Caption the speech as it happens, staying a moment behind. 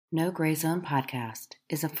No Gray Zone podcast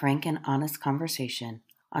is a frank and honest conversation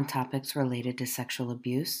on topics related to sexual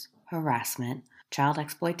abuse, harassment, child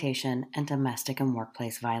exploitation, and domestic and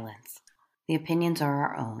workplace violence. The opinions are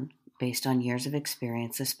our own, based on years of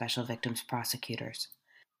experience as special victims prosecutors.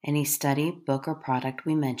 Any study, book, or product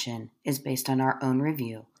we mention is based on our own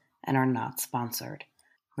review and are not sponsored.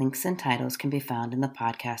 Links and titles can be found in the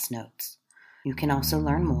podcast notes. You can also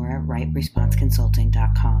learn more at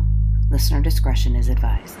rightresponseconsulting.com. Listener discretion is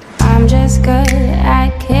advised. I'm just good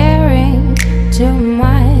at caring too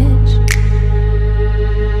much.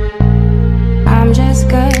 I'm just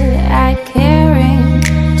good at caring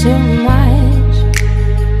too much.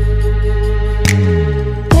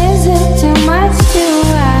 Is it too much to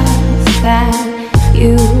ask that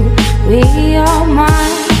you be all mine?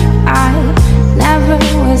 I never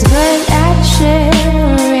was good at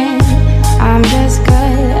sharing. I'm just good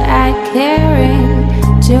at caring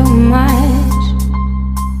too much.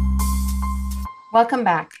 Welcome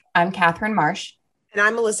back. I'm Catherine Marsh. And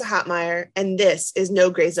I'm Melissa Hotmeyer, and this is No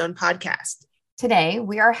Gray Zone Podcast. Today,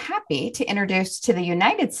 we are happy to introduce to the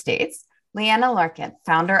United States, Leanna Larkin,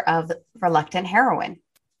 founder of Reluctant Heroine.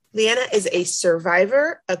 Leanna is a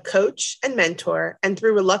survivor, a coach, and mentor, and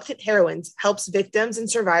through Reluctant Heroines, helps victims and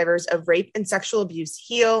survivors of rape and sexual abuse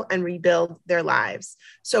heal and rebuild their lives.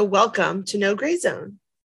 So welcome to No Gray Zone.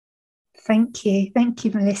 Thank you. Thank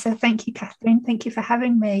you, Melissa. Thank you, Catherine. Thank you for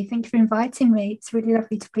having me. Thank you for inviting me. It's really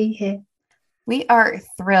lovely to be here. We are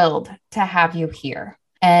thrilled to have you here,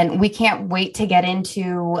 and we can't wait to get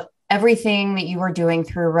into everything that you are doing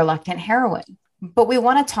through Reluctant Heroine. But we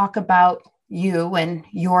want to talk about you and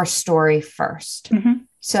your story first. Mm-hmm.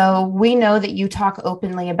 So we know that you talk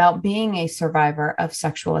openly about being a survivor of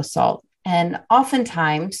sexual assault, and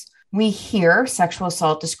oftentimes we hear sexual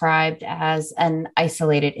assault described as an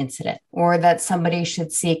isolated incident, or that somebody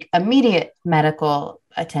should seek immediate medical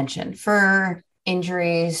attention for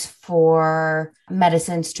injuries, for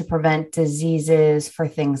medicines to prevent diseases, for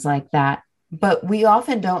things like that. But we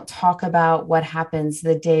often don't talk about what happens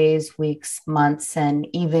the days, weeks, months, and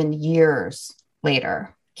even years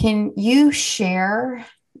later. Can you share,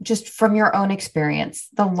 just from your own experience,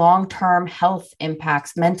 the long-term health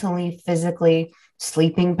impacts mentally, physically,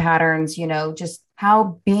 sleeping patterns, just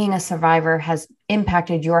how being a survivor has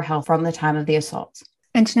impacted your health from the time of the assault?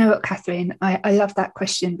 And you know what, Catherine, I love that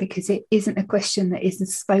question because it isn't a question that isn't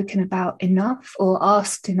spoken about enough or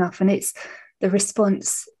asked enough. And the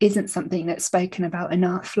response isn't something that's spoken about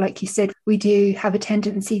enough. Like you said, we do have a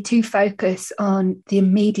tendency to focus on the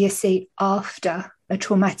immediacy after a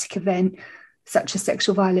traumatic event, such as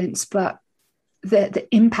sexual violence, but the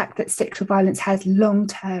impact that sexual violence has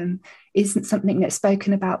long-term isn't something that's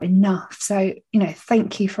spoken about enough. So,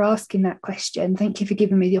 thank you for asking that question. Thank you for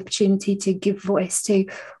giving me the opportunity to give voice to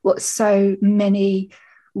what so many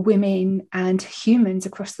women and humans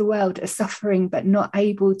across the world are suffering, but not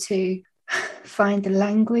able to find the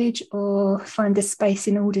language or find the space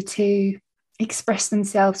in order to express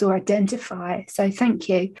themselves or identify. So thank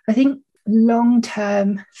you. I think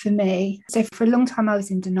long-term for me, so for a long time I was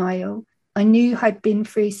in denial. I knew I'd been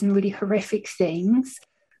through some really horrific things,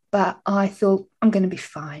 but I thought, I'm going to be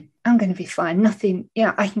fine. I'm going to be fine. Nothing,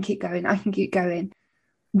 I can keep going. I can keep going.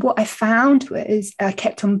 What I found was I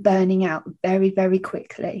kept on burning out very, very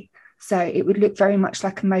quickly. So it would look very much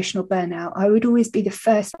like emotional burnout. I would always be the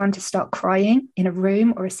first one to start crying in a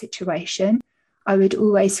room or a situation. I would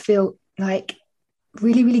always feel like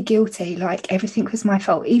really, really guilty, like everything was my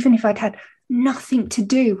fault, even if I'd had nothing to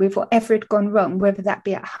do with whatever had gone wrong, whether that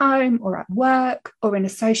be at home or at work or in a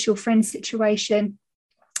social friend situation.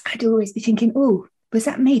 I'd always be thinking, oh, was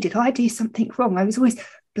that me? Did I do something wrong? I was always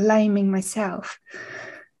blaming myself.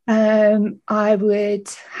 I would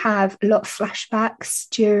have a lot of flashbacks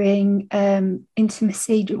during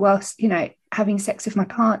intimacy whilst, having sex with my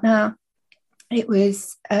partner. It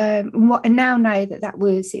was what I now know it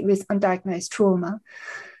was undiagnosed trauma.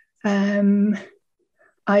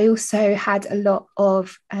 I also had a lot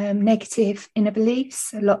of negative inner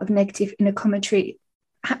beliefs, a lot of negative inner commentary,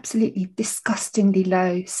 absolutely disgustingly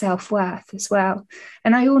low self-worth as well.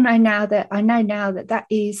 And I know now that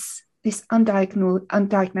is this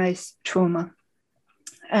undiagnosed trauma.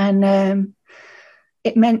 And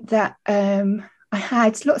it meant that I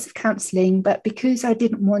had lots of counselling, but because I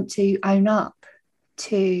didn't want to own up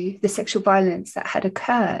to the sexual violence that had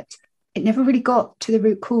occurred, it never really got to the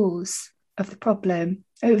root cause of the problem.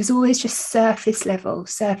 It was always just surface level.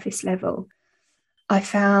 I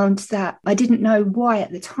found that I didn't know why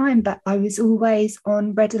at the time, but I was always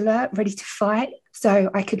on red alert, ready to fight. So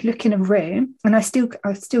I could look in a room, and I've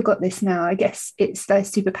still got this now. I guess it's the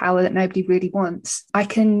superpower that nobody really wants. I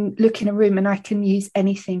can look in a room and I can use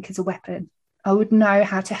anything as a weapon. I would know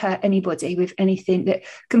how to hurt anybody with anything that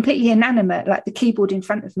completely inanimate, like the keyboard in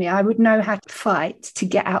front of me. I would know how to fight to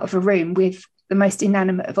get out of a room with the most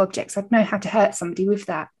inanimate of objects. I'd know how to hurt somebody with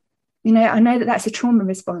that. I know that that's a trauma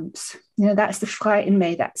response. That's the fight in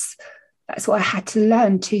me. That's what I had to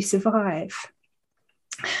learn to survive.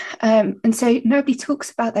 And so nobody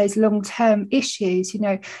talks about those long-term issues,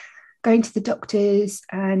 going to the doctors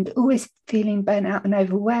and always feeling burnt out and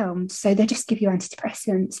overwhelmed. So they just give you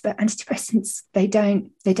antidepressants, but antidepressants, they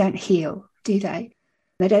don't heal, do they?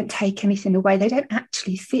 They don't take anything away. They don't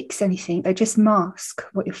actually fix anything. They just mask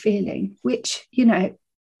what you're feeling, which,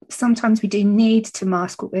 sometimes we do need to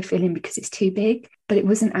mask what we're feeling because it's too big, but it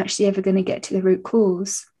wasn't actually ever going to get to the root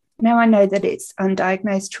cause. Now I know that it's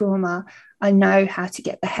undiagnosed trauma. I know how to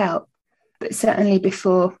get the help, but certainly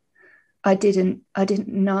before I didn't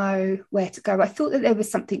know where to go. I thought that there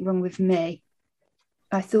was something wrong with me.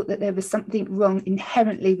 I thought that there was something wrong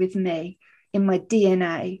inherently with me in my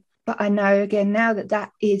DNA. But I know again now that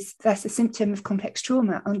that's a symptom of complex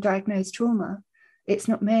trauma, undiagnosed trauma. It's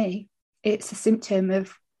not me. It's a symptom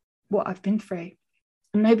of what I've been through.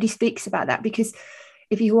 And nobody speaks about that, because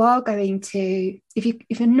if you're not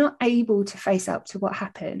able to face up to what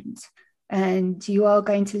happened, and you are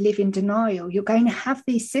going to live in denial, you're going to have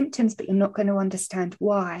these symptoms, but you're not going to understand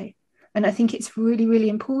why. And I think it's really, really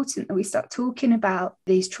important that we start talking about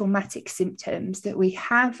these traumatic symptoms that we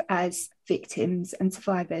have as victims and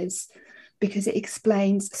survivors, because it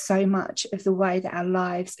explains so much of the way that our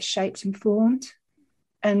lives are shaped and formed.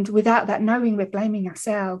 And without that knowing, we're blaming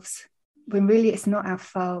ourselves when really it's not our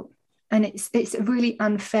fault. And it's really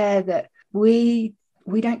unfair that we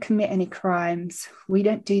don't commit any crimes. We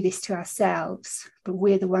don't do this to ourselves, but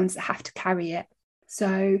we're the ones that have to carry it.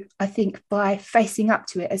 So I think by facing up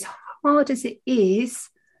to it, as hard as it is,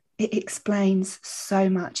 it explains so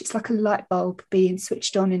much. It's like a light bulb being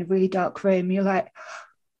switched on in a really dark room. You're like,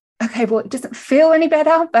 okay, well, it doesn't feel any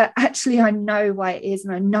better, but actually I know why it is,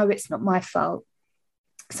 and I know it's not my fault.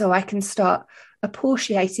 So I can start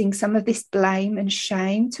apportioning some of this blame and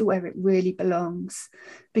shame to where it really belongs.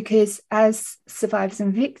 Because as survivors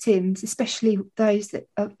and victims, especially those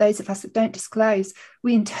of us that don't disclose,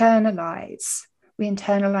 we internalize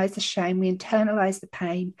the shame, we internalize the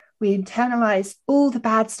pain, we internalize all the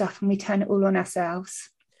bad stuff, and we turn it all on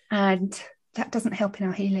ourselves. And that doesn't help in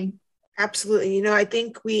our healing. Absolutely. I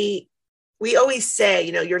think we always say,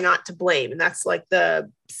 you're not to blame. And that's like the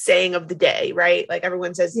saying of the day, right? Like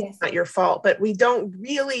everyone says, yes, it's not your fault, but we don't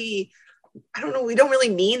really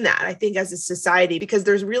mean that, I think, as a society, because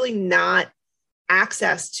there's really not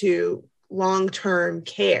access to long-term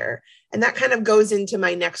care. And that kind of goes into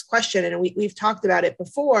my next question. And we've talked about it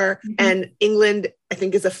before. Mm-hmm. And England, I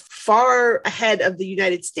think, is far ahead of the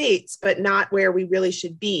United States, but not where we really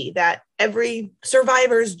should be. That every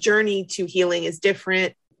survivor's journey to healing is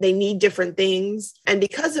different. They need different things. And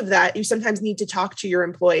because of that, you sometimes need to talk to your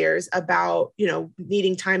employers about,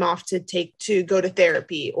 needing time off to go to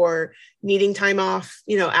therapy, or needing time off,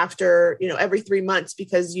 after, every 3 months,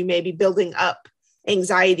 because you may be building up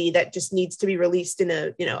anxiety that just needs to be released in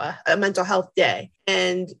a mental health day.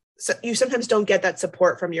 And so you sometimes don't get that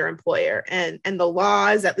support from your employer, and the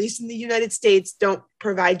laws, at least in the United States, don't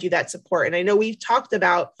provide you that support. And I know we've talked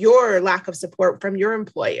about your lack of support from your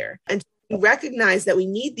employer, and recognize that we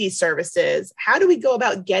need these services. How do we go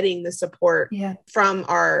about getting the support from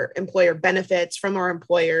our employer benefits, from our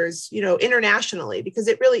employers, internationally, because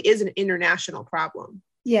it really is an international problem?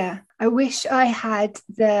 Yeah, I wish I had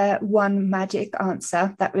the one magic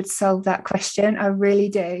answer that would solve that question. I really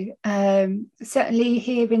do. Certainly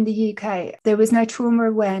here in the UK, there was no trauma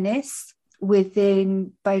awareness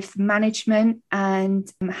within both management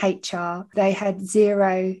and HR. They had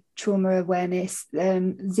zero trauma awareness,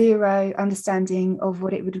 zero understanding of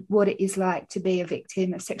what it is like to be a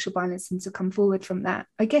victim of sexual violence and to come forward from that.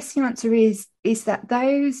 I guess the answer is that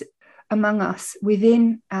those among us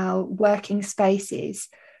within our working spaces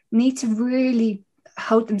need to really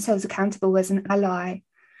hold themselves accountable as an ally.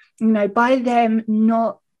 By them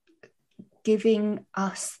not giving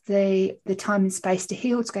us the time and space to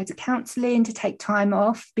heal, to go to counselling, to take time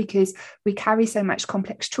off, because we carry so much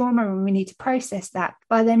complex trauma and we need to process that.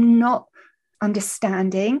 By them not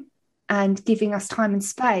understanding and giving us time and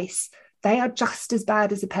space, they are just as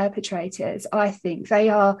bad as the perpetrators. I think they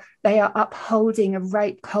are upholding a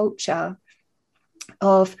rape culture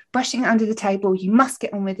of brushing it under the table. You must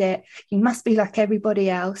get on with it. You must be like everybody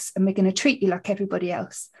else, and we're going to treat you like everybody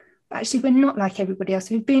else. But actually, we're not like everybody else.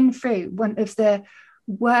 We've been through one of the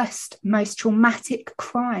worst, most traumatic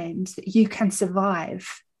crimes that you can survive.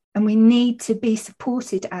 And we need to be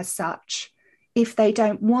supported as such. If they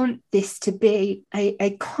don't want this to be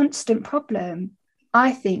a constant problem,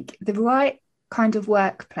 I think the right kind of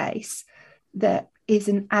workplace that is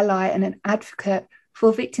an ally and an advocate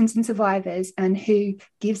for victims and survivors, and who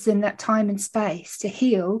gives them that time and space to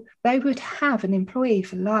heal, they would have an employee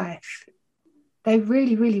for life. They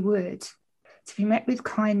really, really would. To be met with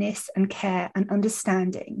kindness and care and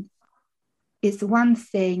understanding is the one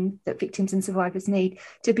thing that victims and survivors need.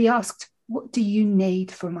 To be asked, what do you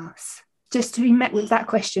need from us? Just to be met with that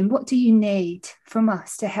question, what do you need from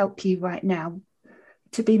us to help you right now?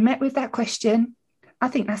 To be met with that question, I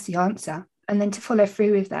think that's the answer. And then to follow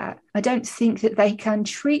through with that. I don't think that they can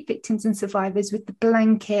treat victims and survivors with the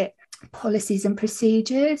blanket policies and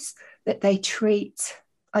procedures that they treat,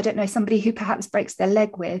 I don't know, somebody who perhaps breaks their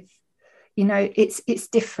leg with. You know, it's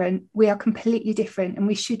different. We are completely different, and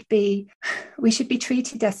we should be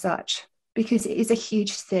treated as such, because it is a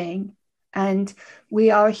huge thing. And we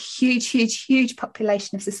are a huge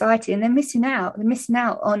population of society, and they're missing out. They're missing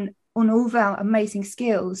out on all of our amazing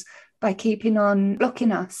skills by keeping on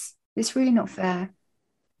blocking us. It's really not fair.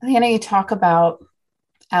 Hannah, you talk about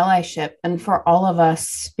allyship, and for all of us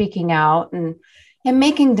speaking out and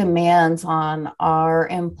making demands on our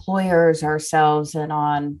employers, ourselves, and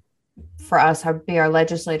on, for us, our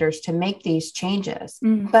legislators to make these changes.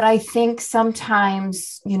 But I think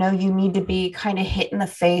sometimes, you need to be kind of hit in the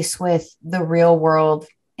face with the real world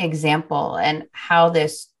example and how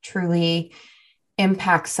this truly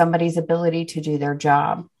impacts somebody's ability to do their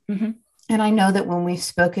job. Mm-hmm. And I know that when we've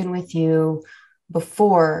spoken with you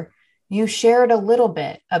before, you shared a little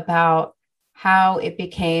bit about how it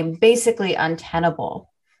became basically untenable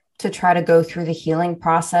to try to go through the healing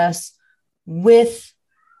process with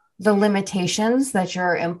the limitations that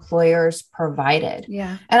your employers provided.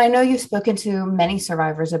 Yeah. And I know you've spoken to many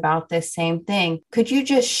survivors about this same thing. Could you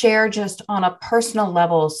just share just on a personal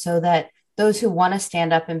level so that those who want to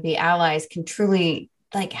stand up and be allies can truly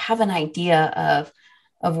have an idea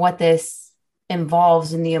of what this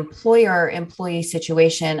involves in the employer-employee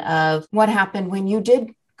situation, of what happened when you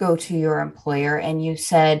did go to your employer and you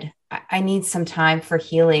said, I need some time for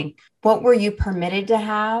healing. What were you permitted to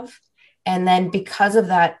have? And then because of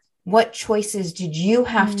that, what choices did you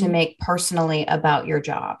have to make personally about your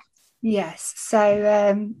job? Yes.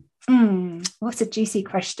 So what a juicy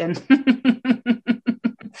question. So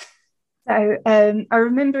I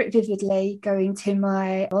remember it vividly, going to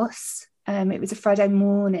my boss. It was a Friday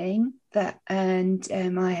morning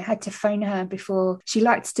and I had to phone her before. She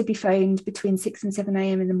likes to be phoned between 6 and 7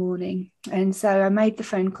 a.m. in the morning. And so I made the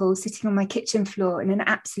phone call sitting on my kitchen floor in an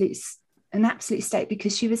absolute state,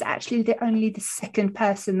 because she was actually the second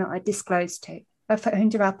person that I disclosed to. I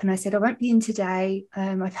phoned her up and I said, I won't be in today.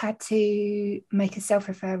 I've had to make a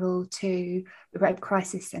self-referral to the Rape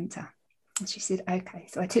Crisis Centre. And she said, okay.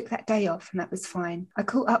 So I took that day off and that was fine. I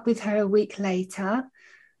caught up with her a week later,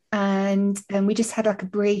 and we just had like a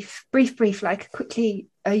brief, like, quickly,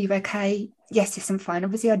 are you okay? Yes, I'm fine.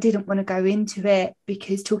 Obviously, I didn't want to go into it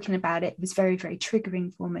because talking about it was very, very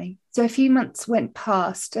triggering for me. So a few months went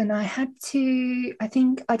past and I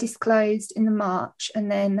think I disclosed in the March,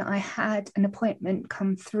 and then I had an appointment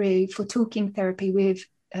come through for talking therapy with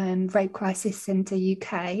Rape Crisis Centre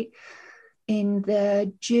UK in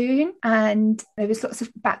the June, and there was lots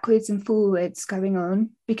of backwards and forwards going on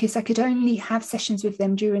because I could only have sessions with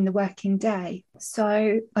them during the working day.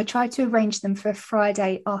 So I tried to arrange them for a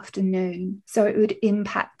Friday afternoon so it would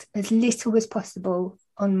impact as little as possible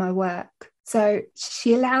on my work. So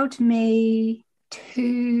she allowed me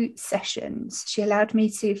 2 sessions. She allowed me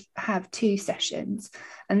to have 2 sessions,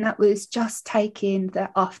 and that was just taking the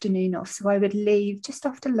afternoon off. So I would leave just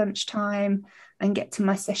after lunchtime and get to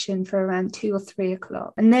my session for around 2 or 3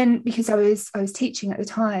 o'clock. And then, because I was teaching at the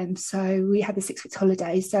time, so we had the 6 weeks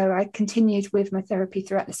holiday. So I continued with my therapy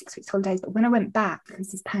throughout the 6 weeks holidays. But when I went back,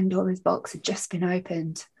 because this Pandora's box had just been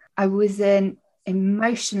opened, I wasn't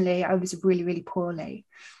emotionally, I was really, really poorly.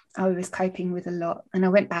 I was coping with a lot, and I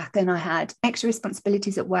went back and I had extra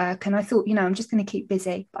responsibilities at work, and I thought, I'm just going to keep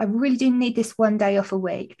busy. I really do need this one day off a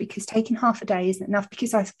week, because taking half a day isn't enough,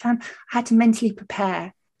 because I had to mentally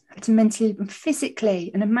prepare. I had to mentally and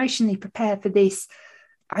physically and emotionally prepare for this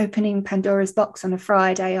opening Pandora's box on a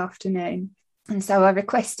Friday afternoon. And so I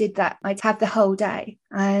requested that I'd have the whole day.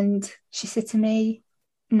 And she said to me,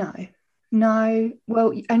 no,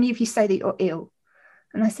 well, only if you say that you're ill.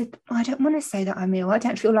 And I said, I don't want to say that I'm ill. I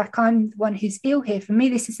don't feel like I'm the one who's ill here. For me,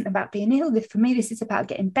 this isn't about being ill. For me, this is about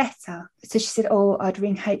getting better. So she said, oh, I'd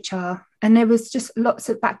ring HR. And there was just lots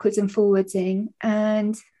of backwards and forwardsing.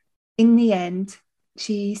 And in the end,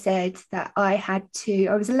 she said that I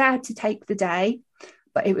was allowed to take the day,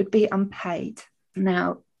 but it would be unpaid.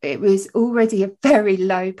 Now, it was already a very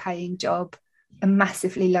low paying job, a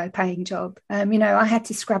massively low paying job. I had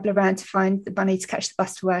to scrabble around to find the money to catch the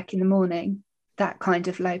bus to work in the morning, that kind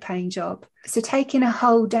of low paying job. So taking a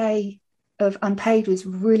whole day of unpaid was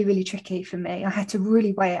really, really tricky for me. I had to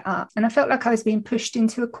really weigh it up. And I felt like I was being pushed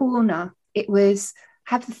into a corner. It was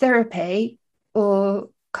have the therapy or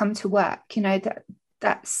come to work,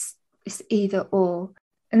 that's it's either or.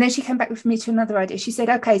 And then she came back with me to another idea. She said,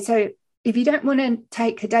 okay, so if you don't want to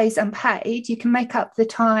take a day's unpaid, you can make up the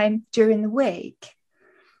time during the week.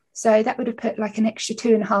 So that would have put like an extra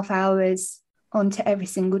 2.5 hours onto every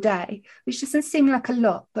single day, which doesn't seem like a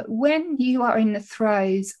lot. But when you are in the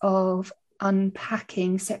throes of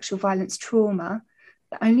unpacking sexual violence trauma,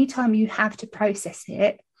 the only time you have to process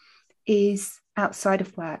it is outside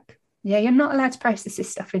of work. Yeah, you're not allowed to process this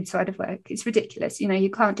stuff inside of work. It's ridiculous. You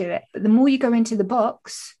can't do it. But the more you go into the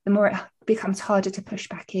box, the more it becomes harder to push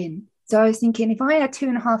back in. So I was thinking, if I add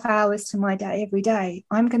 2.5 hours to my day every day,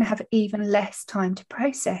 I'm going to have even less time to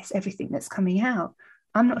process everything that's coming out.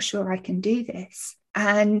 I'm not sure I can do this.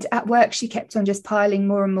 And at work, she kept on just piling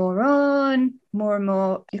more and more on, more and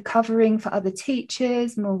more covering for other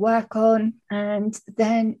teachers, more work on. And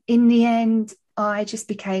then in the end, I just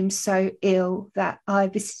became so ill that I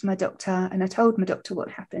visited my doctor and I told my doctor what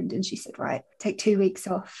happened. And she said, right, take 2 weeks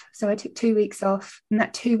off. So I took 2 weeks off, and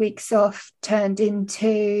that 2 weeks off turned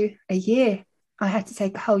into a year. I had to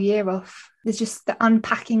take a whole year off. There's just the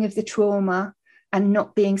unpacking of the trauma and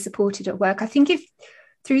not being supported at work. I think if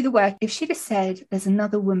she'd have said, there's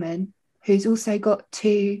another woman who's also got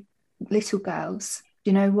 2 little girls,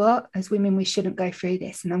 you know what, as women, we shouldn't go through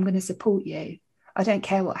this, and I'm going to support you. I don't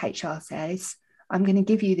care what HR says. I'm going to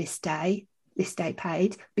give you this day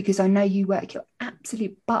paid, because I know you work your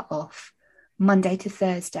absolute butt off Monday to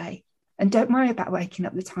Thursday. And don't worry about waking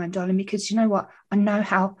up the time, darling, because you know what? I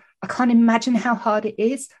can't imagine how hard it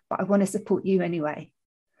is, but I want to support you anyway.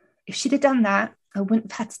 If she'd have done that, I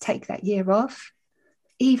wouldn't have had to take that year off.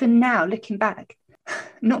 Even now, looking back,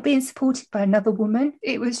 not being supported by another woman,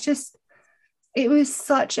 it was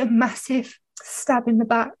such a massive stab in the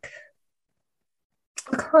back.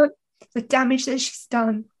 The damage that she's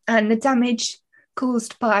done and the damage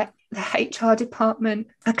caused by the HR department,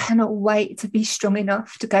 I cannot wait to be strong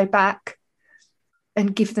enough to go back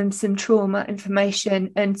and give them some trauma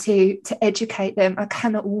information and to educate them. I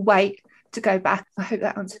cannot wait to go back. I hope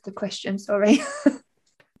that answered the question. Sorry.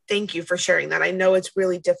 Thank you for sharing that. I know it's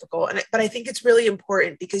really difficult, but I think it's really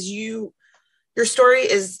important because your story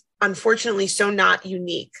is unfortunately so not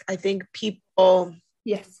unique. I think people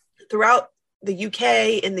throughout the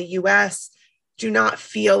UK and the US do not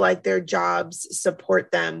feel like their jobs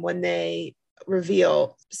support them when they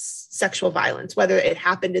reveal sexual violence, whether it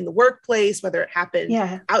happened in the workplace, whether it happened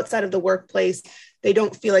outside of the workplace. They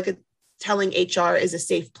don't feel like telling HR is a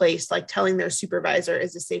safe place, like telling their supervisor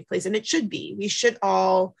is a safe place. And it should be. We should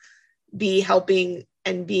all be helping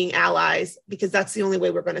and being allies, because that's the only way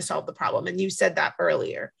we're going to solve the problem. And you said that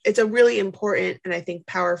earlier. It's a really important and I think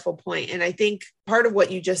powerful point. And I think part of what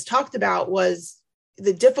you just talked about was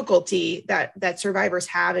the difficulty that survivors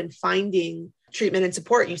have in finding treatment and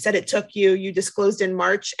support. You said it took you disclosed in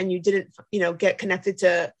March and you didn't, get connected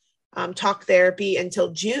to talk therapy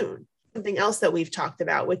until June. Something else that we've talked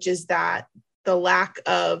about, which is that the lack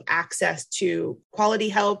of access to quality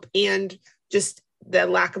help and just the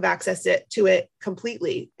lack of access to it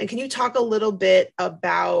completely. And can you talk a little bit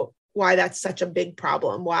about why that's such a big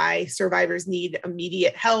problem, why survivors need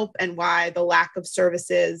immediate help, and why the lack of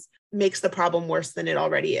services makes the problem worse than it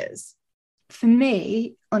already is? For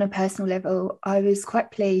me, on a personal level, I was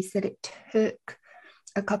quite pleased that it took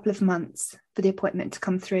a couple of months for the appointment to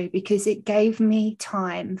come through, because it gave me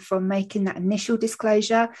time from making that initial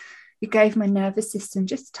disclosure. It gave my nervous system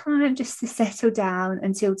just time to settle down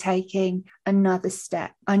until taking another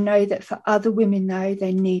step. I know that for other women, though,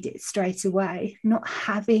 they need it straight away. Not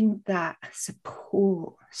having that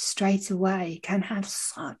support straight away can have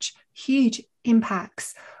such huge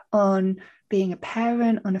impacts on being a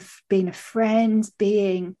parent, on being a friend,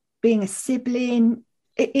 being a sibling.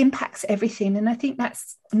 It impacts everything. And I think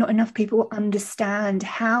that's not enough people understand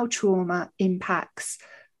how trauma impacts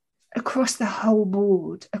across the whole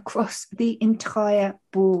board, across the entire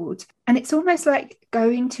board. And it's almost like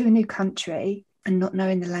going to a new country and not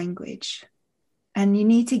knowing the language. and you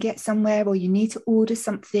need to get somewhere, or you need to order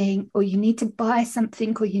something, or you need to buy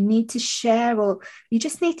something, or you need to share, or you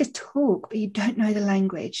just need to talk, but you don't know the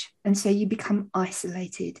language. And so you become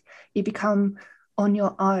isolated, you become on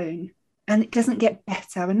your own, and it doesn't get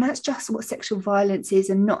better. And that's just what sexual violence is,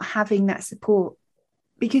 and not having that support,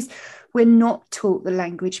 because we're not taught the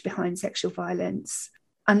language behind sexual violence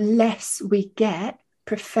unless we get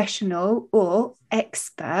professional or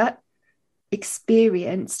expert,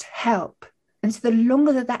 experienced help. And so the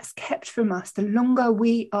longer that that's kept from us, the longer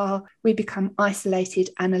we become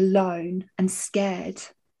isolated and alone and scared.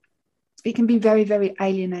 It can be very, very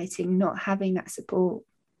alienating not having that support.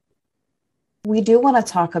 We do want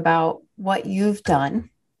to talk about what you've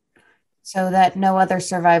done so that no other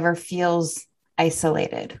survivor feels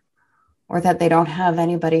isolated or that they don't have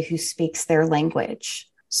anybody who speaks their language.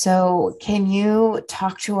 So can you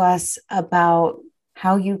talk to us about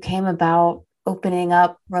how you came about opening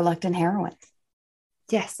up Reluctant Heroine?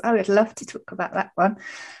 Yes, I would love to talk about that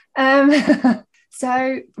one.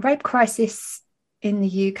 So Rape Crisis in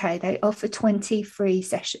the UK, they offer 20 free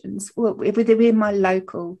sessions. Well, within my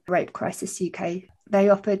local Rape Crisis UK, they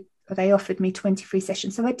offered me 20 free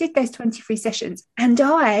sessions. So I did those 20 free sessions, and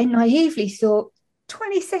I naively thought,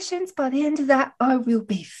 20 sessions, by the end of that, I will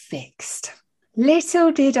be fixed.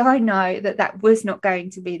 Little did I know that that was not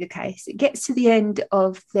going to be the case. It gets to the end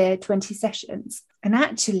of their 20 sessions, and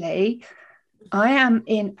actually I am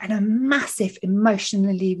in a massive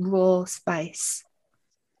emotionally raw space.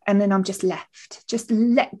 And then I'm just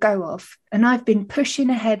let go of. And I've been pushing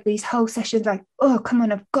ahead these whole sessions like, oh, come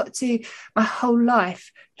on, my whole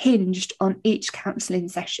life hinged on each counselling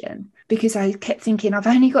session, because I kept thinking, I've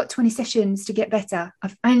only got 20 sessions to get better.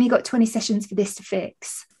 I've only got 20 sessions for this to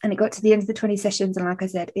fix. And it got to the end of the 20 sessions. And like I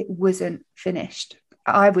said, it wasn't finished.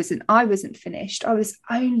 I wasn't finished. I was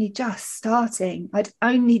only just starting. I'd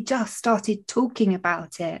only just started talking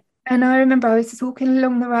about it. And I remember I was walking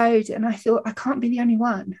along the road and I thought, I can't be the only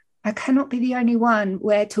one. I cannot be the only one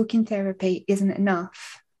where talking therapy isn't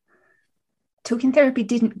enough. Talking therapy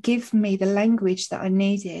didn't give me the language that I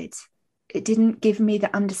needed. It didn't give me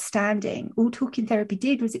the understanding. All talking therapy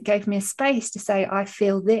did was it gave me a space to say, I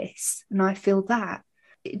feel this and I feel that.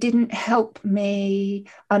 It didn't help me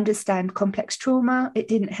understand complex trauma. It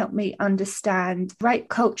didn't help me understand rape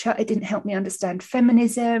culture. It didn't help me understand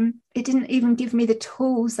feminism. It didn't even give me the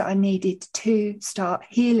tools that I needed to start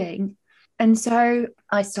healing. And so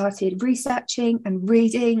I started researching and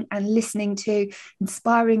reading and listening to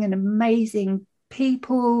inspiring and amazing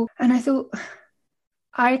people. And I thought,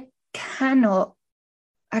 I cannot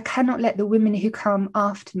let the women who come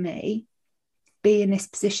after me be in this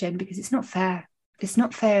position, because it's not fair. It's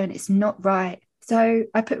not fair and it's not right. So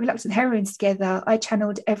I put Reluctant Heroines together. I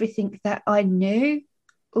channeled everything that I knew,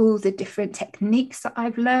 all the different techniques that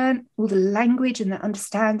I've learned, all the language and the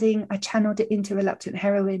understanding. I channeled it into Reluctant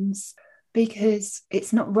Heroines, because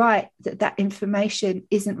it's not right that that information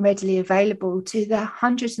isn't readily available to the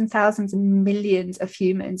hundreds and thousands and millions of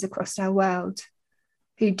humans across our world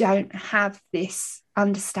who don't have this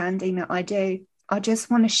understanding that I do. I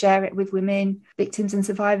just want to share it with women, victims and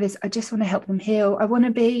survivors. I just want to help them heal. I want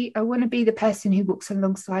to be the person who walks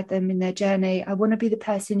alongside them in their journey. I want to be the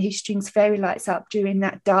person who strings fairy lights up during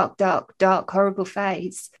that dark, dark, dark, horrible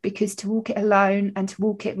phase, because to walk it alone and to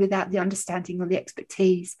walk it without the understanding or the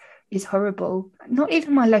expertise is horrible. Not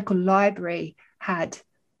even my local library had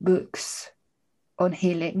books on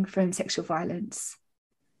healing from sexual violence.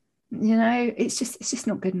 You know, it's just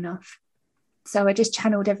not good enough. So I just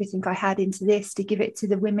channeled everything I had into this to give it to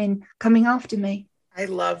the women coming after me. I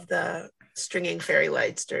love the stringing fairy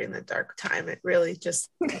lights during the dark time. It really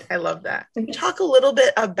I love that. Talk a little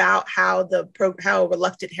bit about how how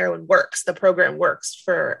Reluctant Heroine works, the program works,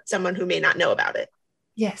 for someone who may not know about it.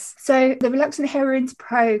 Yes. So the Reluctant Heroines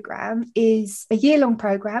program is a year-long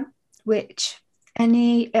program, which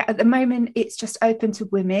at the moment it's just open to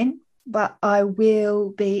women, but I will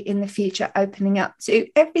be in the future opening up to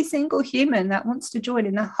every single human that wants to join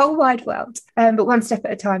in the whole wide world. But one step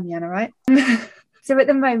at a time, Yana, right? So at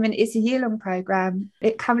the moment, it's a year-long program.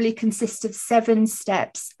 It currently consists of 7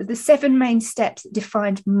 steps. The 7 main steps that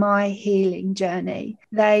defined my healing journey.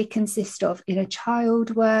 They consist of inner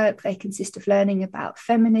child work. They consist of learning about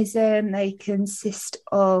feminism. They consist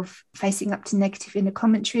of facing up to negative inner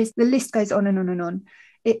commentaries. The list goes on and on and on.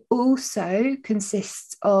 It also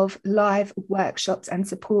consists of live workshops and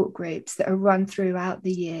support groups that are run throughout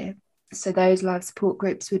the year. So those live support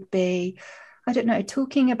groups would be,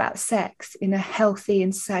 talking about sex in a healthy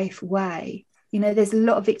and safe way. You know, there's a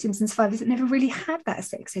lot of victims and survivors that never really had that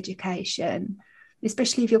sex education,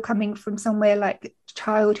 especially if you're coming from somewhere like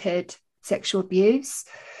childhood sexual abuse.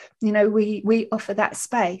 we offer that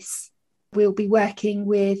space. We'll be working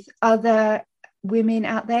with other women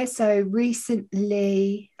out there. So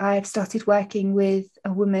recently I've started working with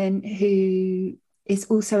a woman who is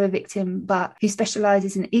also a victim, but who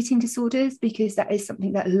specializes in eating disorders, because that is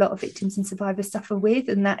something that a lot of victims and survivors suffer with,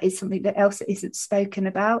 and that is something that else isn't spoken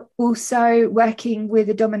about. Also working with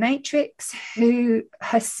a dominatrix who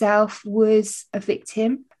herself was a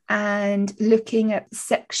victim, and looking at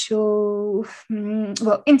sexual,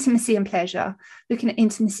 intimacy and pleasure, looking at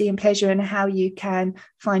intimacy and pleasure and how you can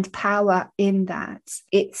find power in that.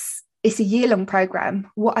 It's a year-long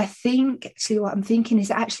program. What I'm thinking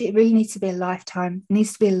is actually it really needs to be a lifetime. It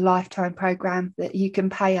needs to be a lifetime program that you can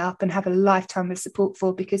pay up and have a lifetime of support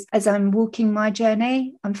for, because as I'm walking my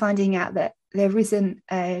journey, I'm finding out that there isn't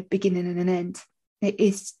a beginning and an end. It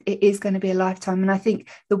is going to be a lifetime. And I think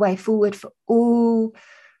the way forward for all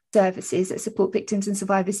services that support victims and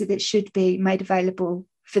survivors, that it should be made available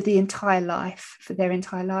for the entire life, for their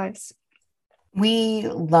entire lives. We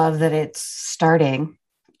love that it's starting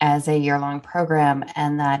as a year-long program,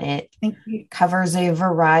 and that it covers a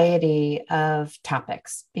variety of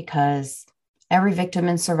topics, because every victim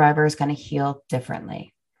and survivor is going to heal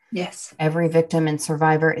differently. Yes. Every victim and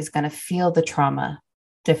survivor is going to feel the trauma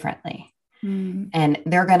differently. And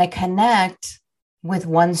they're going to connect with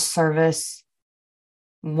one service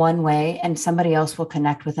one way, and somebody else will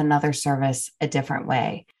connect with another service a different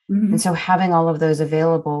way. And so having all of those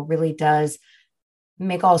available really does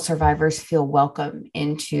make all survivors feel welcome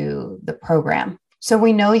into the program. So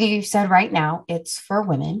we know that you said right now it's for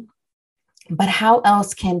women, but how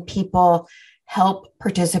else can people help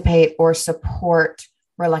participate or support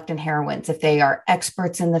reluctant heroines? If they are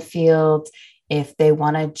experts in the field, if they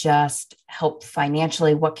want to just help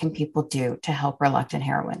financially, what can people do to help reluctant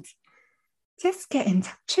heroines? Just get in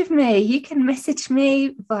touch with me. You can message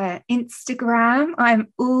me via Instagram. I'm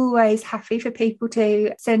always happy for people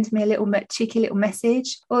to send me a little cheeky little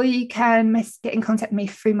message, or you can get in contact with me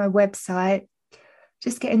through my website.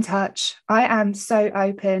 Just get in touch. I am so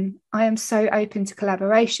open. I am so open to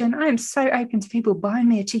collaboration. I am so open to people buying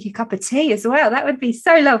me a cheeky cup of tea as well. That would be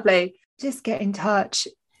so lovely. Just get in touch.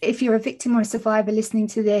 If you're a victim or a survivor listening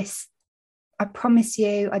to this, I promise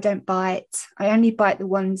you, I don't bite. I only bite the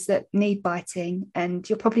ones that need biting, and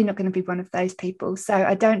you're probably not going to be one of those people. So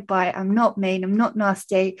I don't bite. I'm not mean. I'm not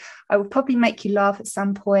nasty. I will probably make you laugh at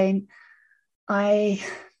some point. I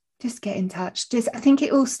just get in touch. I think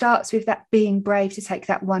it all starts with that being brave to take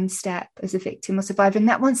that one step as a victim or survivor. And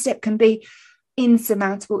that one step can be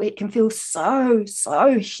insurmountable. It can feel so,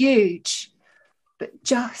 so huge. But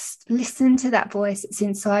just listen to that voice that's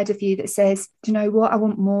inside of you that says, do you know what? I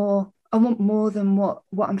want more. I want more than what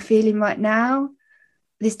I'm feeling right now.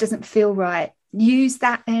 This doesn't feel right. Use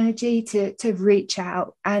that energy to reach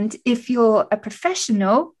out. And if you're a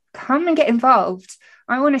professional, come and get involved.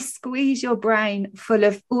 I want to squeeze your brain full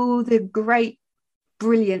of all the great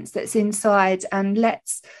brilliance that's inside, and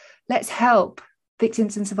let's help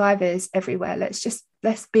victims and survivors everywhere.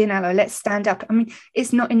 Let's be an ally. Let's stand up. I mean,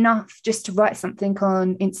 it's not enough just to write something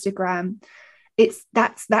on Instagram.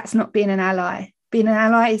 That's not being an ally. Being an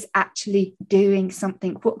ally is actually doing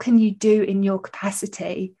something. What can you do in your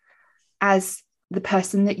capacity as the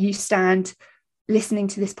person that you stand listening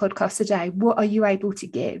to this podcast today? What are you able to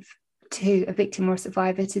give to a victim or a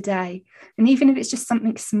survivor today? And even if it's just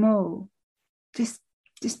something small, just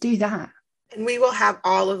do that. And we will have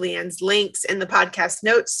all of Leanne's links in the podcast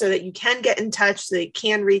notes so that you can get in touch, so that you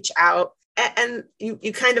can reach out. And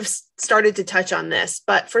you kind of started to touch on this,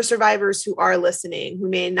 but for survivors who are listening, who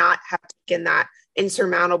may not have taken that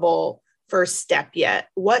insurmountable first step yet,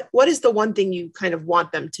 what is the one thing you kind of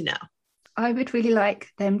want them to know? I would really like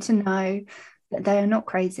them to know that they are not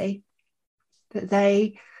crazy, that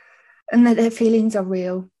their feelings are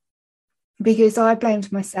real, because I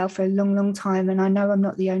blamed myself for a long, long time, and I know I'm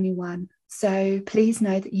not the only one. So please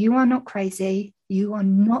know that you are not crazy. You are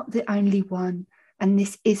not the only one. And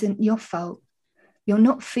this isn't your fault. You're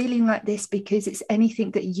not feeling like this because it's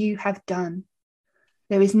anything that you have done.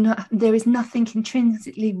 There is nothing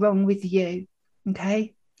intrinsically wrong with you.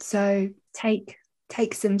 Okay? So take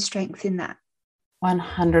some strength in that.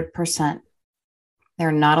 100%.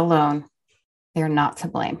 They're not alone. They're not to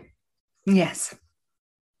blame. Yes.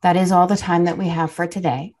 That is all the time that we have for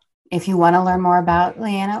today. If you want to learn more about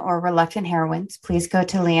Leanna or Reluctant Heroines, please go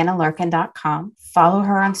to leannalurkin.com. Follow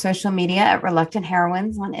her on social media at Reluctant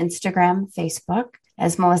Heroines on Instagram, Facebook.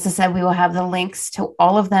 As Melissa said, we will have the links to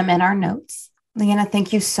all of them in our notes. Leanna,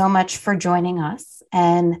 thank you so much for joining us.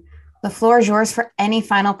 And the floor is yours for any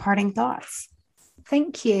final parting thoughts.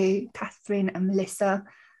 Thank you, Catherine and Melissa.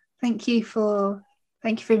 Thank you for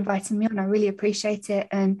Thank you for inviting me on. I really appreciate it.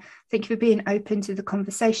 And thank you for being open to the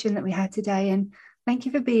conversation that we had today. And thank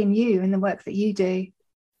you for being you and the work that you do.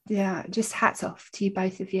 Yeah, just hats off to you,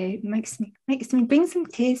 both of you. It makes me bring some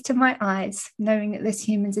tears to my eyes, knowing that there's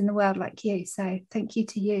humans in the world like you. So thank you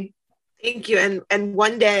to you. Thank you. And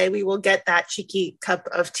one day we will get that cheeky cup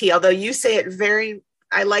of tea, although you say it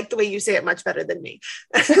I like the way you say it much better than me.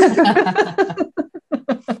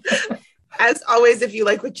 As always, if you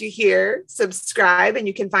like what you hear, subscribe, and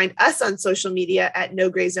you can find us on social media at No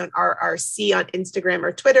Gray Zone RRC on Instagram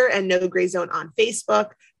or Twitter and No Gray Zone on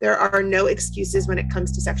Facebook. There are no excuses when it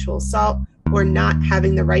comes to sexual assault or not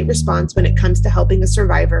having the right response when it comes to helping a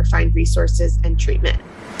survivor find resources and treatment.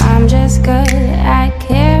 I'm just good at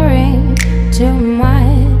caring too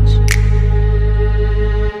much.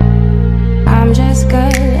 I'm just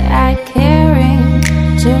good at caring.